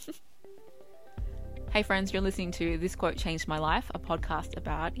Hey friends, you're listening to This Quote Changed My Life, a podcast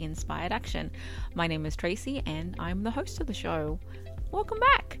about inspired action. My name is Tracy and I'm the host of the show. Welcome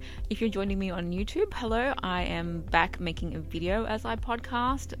back. If you're joining me on YouTube, hello, I am back making a video as I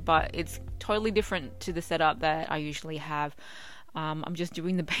podcast, but it's totally different to the setup that I usually have. I'm just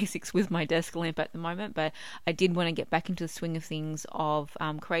doing the basics with my desk lamp at the moment, but I did want to get back into the swing of things of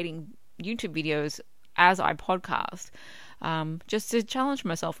creating YouTube videos as I podcast. Just to challenge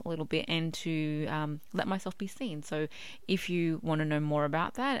myself a little bit and to let myself be seen. So if you want to know more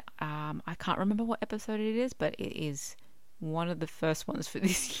about that, I can't remember what episode it is, but it is one of the first ones for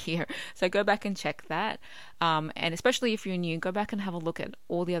this year. So go back and check that. And especially if you're new, go back and have a look at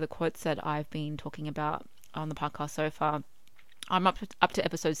all the other quotes that I've been talking about on the podcast so far. I'm up to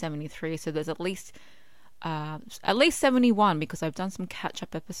episode 73, so there's at least 71 because I've done some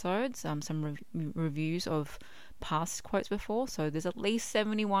catch-up episodes, some reviews of past quotes before. So there's at least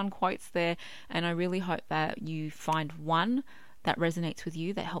 71 quotes there, and I really hope that you find one that resonates with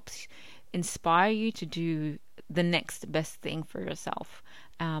you, that helps inspire you to do the next best thing for yourself.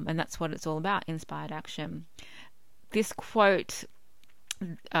 And that's what it's all about, inspired action. This quote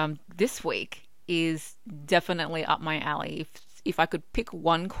this week is definitely up my alley. If I could pick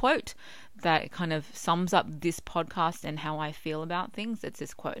one quote that kind of sums up this podcast and how I feel about things, it's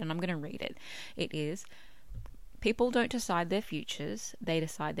this quote, and I'm going to read it. It is, "People don't decide their futures, they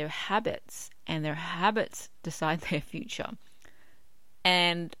decide their habits, and their habits decide their future."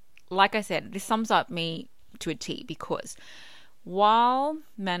 And like I said, this sums up me to a T, because while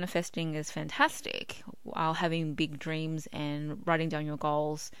manifesting is fantastic, while having big dreams and writing down your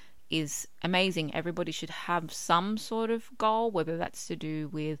goals is amazing, everybody should have some sort of goal, whether that's to do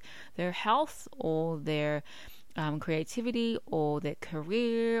with their health or their creativity or their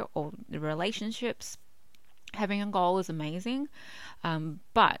career or the relationships. Having a goal is amazing,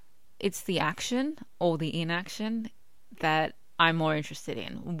 but it's the action or the inaction that I'm more interested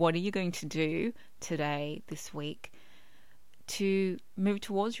in. What are you going to do today, this week, to move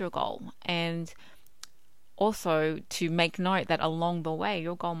towards your goal? And also to make note that along the way,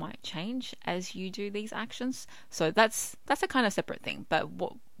 your goal might change as you do these actions. So that's a kind of separate thing. But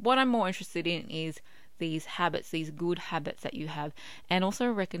what I'm more interested in is these habits, these good habits that you have, and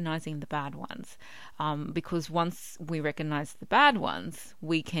also recognizing the bad ones. Because once we recognize the bad ones,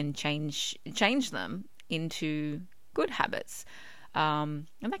 we can change them into good habits. And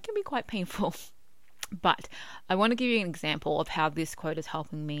that can be quite painful. But I want to give you an example of how this quote is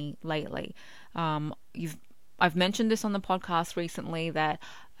helping me lately. I've mentioned this on the podcast recently that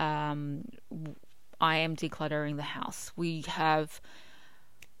I am decluttering the house.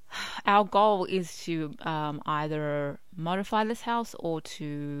 Our goal is to either modify this house or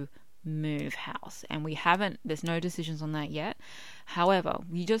to move house, and there's no decisions on that yet. However,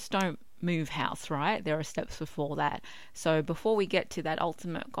 you just don't move house, right? There are steps before that. So before we get to that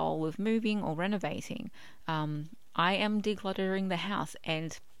ultimate goal of moving or renovating, I am decluttering the house,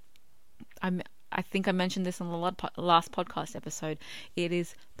 and I think I mentioned this on the last podcast episode. It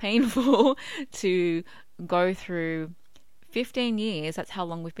is painful to go through 15 years, that's how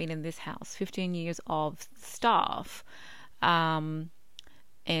long we've been in this house, 15 years of stuff, and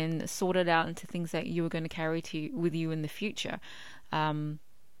sort it out into things that you are going to carry with you in the future.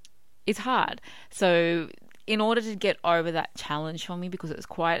 It's hard. So in order to get over that challenge for me, because it's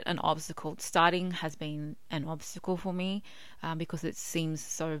quite an obstacle, starting has been an obstacle for me, because it seems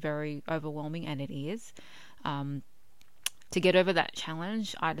so very overwhelming, and it is. To get over that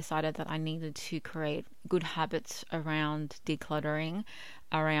challenge, I decided that I needed to create good habits around decluttering,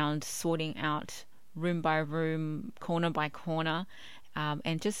 around sorting out room by room, corner by corner,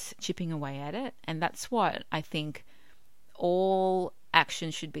 and just chipping away at it. And that's what I think all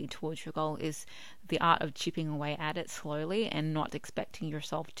action should be towards your goal, is the art of chipping away at it slowly and not expecting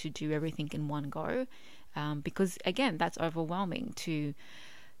yourself to do everything in one go, because again, that's overwhelming. To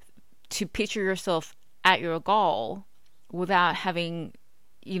picture yourself at your goal without having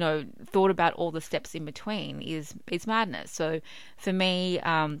thought about all the steps in between is madness. So for me,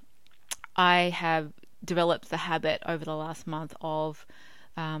 I have developed the habit over the last month of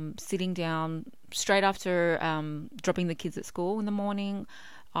sitting down straight after dropping the kids at school in the morning.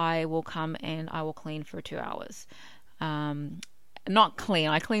 I will come and I will clean for 2 hours. Not clean,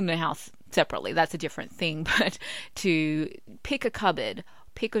 I clean the house separately, that's a different thing, but to pick a cupboard,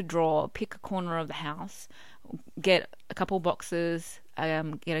 pick a drawer, pick a corner of the house, get a couple boxes,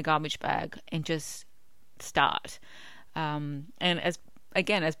 get a garbage bag, and just start. And as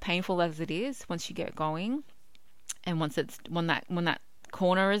painful as it is, once you get going, and when that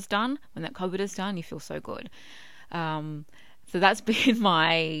corner is done, when that cupboard is done, you feel so good. So that's been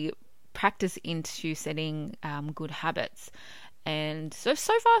my practice into setting good habits. And so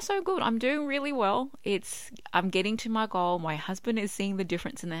far so good. I'm doing really well. I'm getting to my goal. My husband is seeing the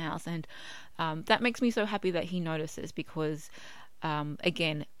difference in the house, and that makes me so happy that he notices, because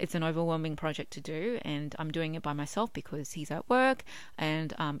again, it's an overwhelming project to do, and I'm doing it by myself because he's at work,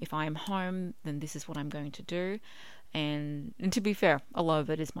 and if I'm home, then this is what I'm going to do. And to be fair, a lot of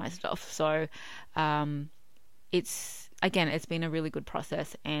it is my stuff. So it's been a really good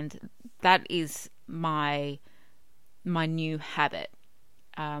process, and that is my new habit.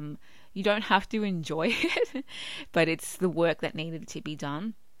 You don't have to enjoy it, but it's the work that needed to be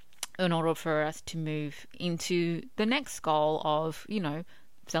done in order for us to move into the next goal of,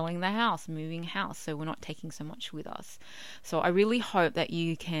 selling the house, moving house, so we're not taking so much with us. So I really hope that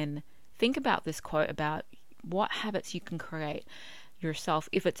you can think about this quote about what habits you can create yourself.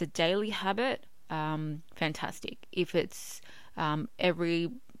 If it's a daily habit, fantastic. If it's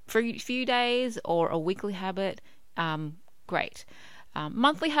every few days or a weekly habit, great.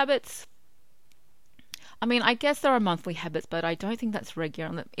 Monthly habits, I guess there are monthly habits, but I don't think that's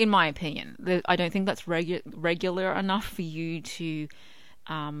regular. In my opinion, I don't think that's regular enough for you to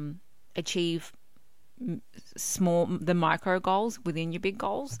achieve the micro goals within your big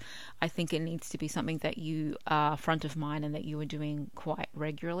goals. I think it needs to be something that you are front of mind and that you are doing quite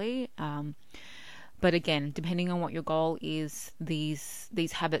regularly. But again, depending on what your goal is,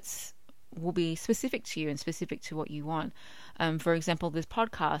 these habits will be specific to you and specific to what you want. For example, this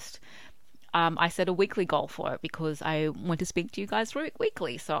podcast, I set a weekly goal for it because I want to speak to you guys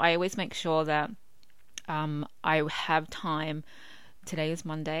weekly. So I always make sure that I have time. Today is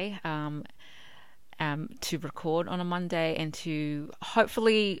Monday, to record on a Monday and to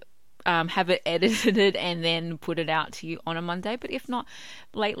hopefully have it edited and then put it out to you on a Monday. But if not,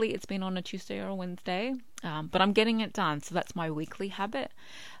 lately it's been on a Tuesday or a Wednesday. But I'm getting it done. So that's my weekly habit.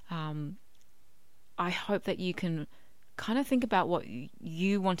 I hope that you can kind of think about what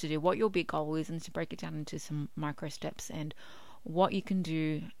you want to do, what your big goal is, and to break it down into some micro steps and what you can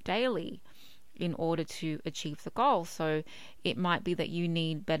do daily in order to achieve the goal. So it might be that you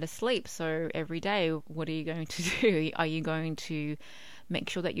need better sleep. So every day, what are you going to do? Are you going to make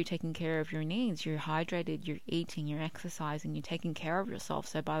sure that you're taking care of your needs? You're hydrated, you're eating, you're exercising, you're taking care of yourself.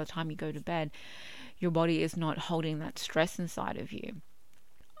 So by the time you go to bed, your body is not holding that stress inside of you.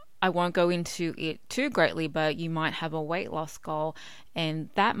 I won't go into it too greatly, but you might have a weight loss goal, and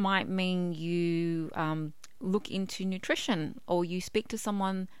that might mean you look into nutrition, or you speak to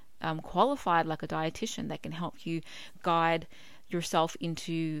someone qualified like a dietitian that can help you guide yourself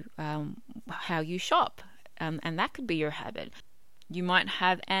into how you shop, and that could be your habit. You might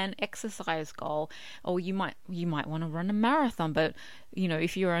have an exercise goal, or you might want to run a marathon, but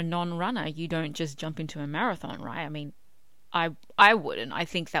if you're a non-runner, you don't just jump into a marathon, right? I wouldn't. I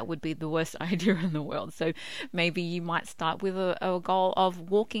think that would be the worst idea in the world. So maybe you might start with a goal of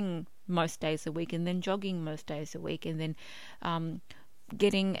walking most days a week, and then jogging most days a week, and then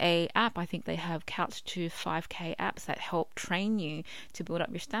getting a app. I think they have Couch to 5K apps that help train you to build up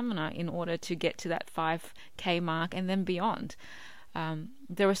your stamina in order to get to that 5K mark and then beyond.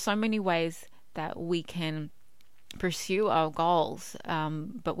 There are so many ways that we can pursue our goals,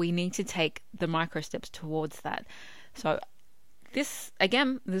 but we need to take the micro steps towards that. So this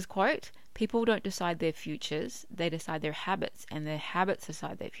quote, people don't decide their futures, they decide their habits, and their habits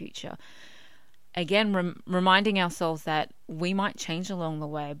decide their future. Again, reminding ourselves that we might change along the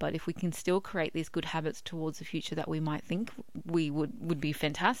way, but if we can still create these good habits towards the future that we might think we would be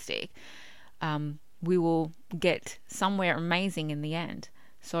fantastic, we will get somewhere amazing in the end.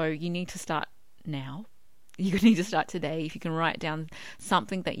 So you need to start now. You need to start today. If you can write down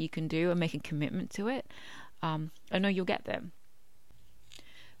something that you can do and make a commitment to it, I know you'll get there.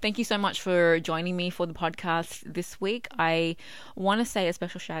 Thank you so much for joining me for the podcast this week. I want to say a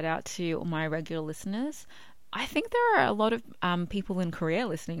special shout out to my regular listeners. I think there are a lot of people in Korea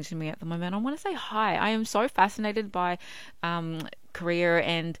listening to me at the moment. I want to say hi. I am so fascinated by Korea,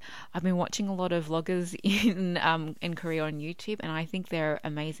 and I've been watching a lot of vloggers in Korea on YouTube, and I think they're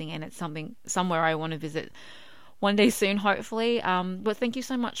amazing, and it's somewhere I want to visit one day soon, hopefully. But thank you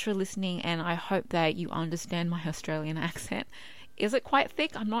so much for listening, and I hope that you understand my Australian accent. Is it quite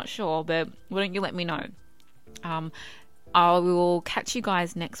thick? I'm not sure, but why don't you let me know? I will catch you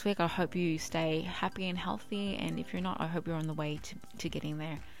guys next week. I hope you stay happy and healthy, and if you're not, I hope you're on the way to getting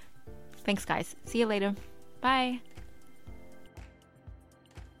there. Thanks, guys. See you later. Bye.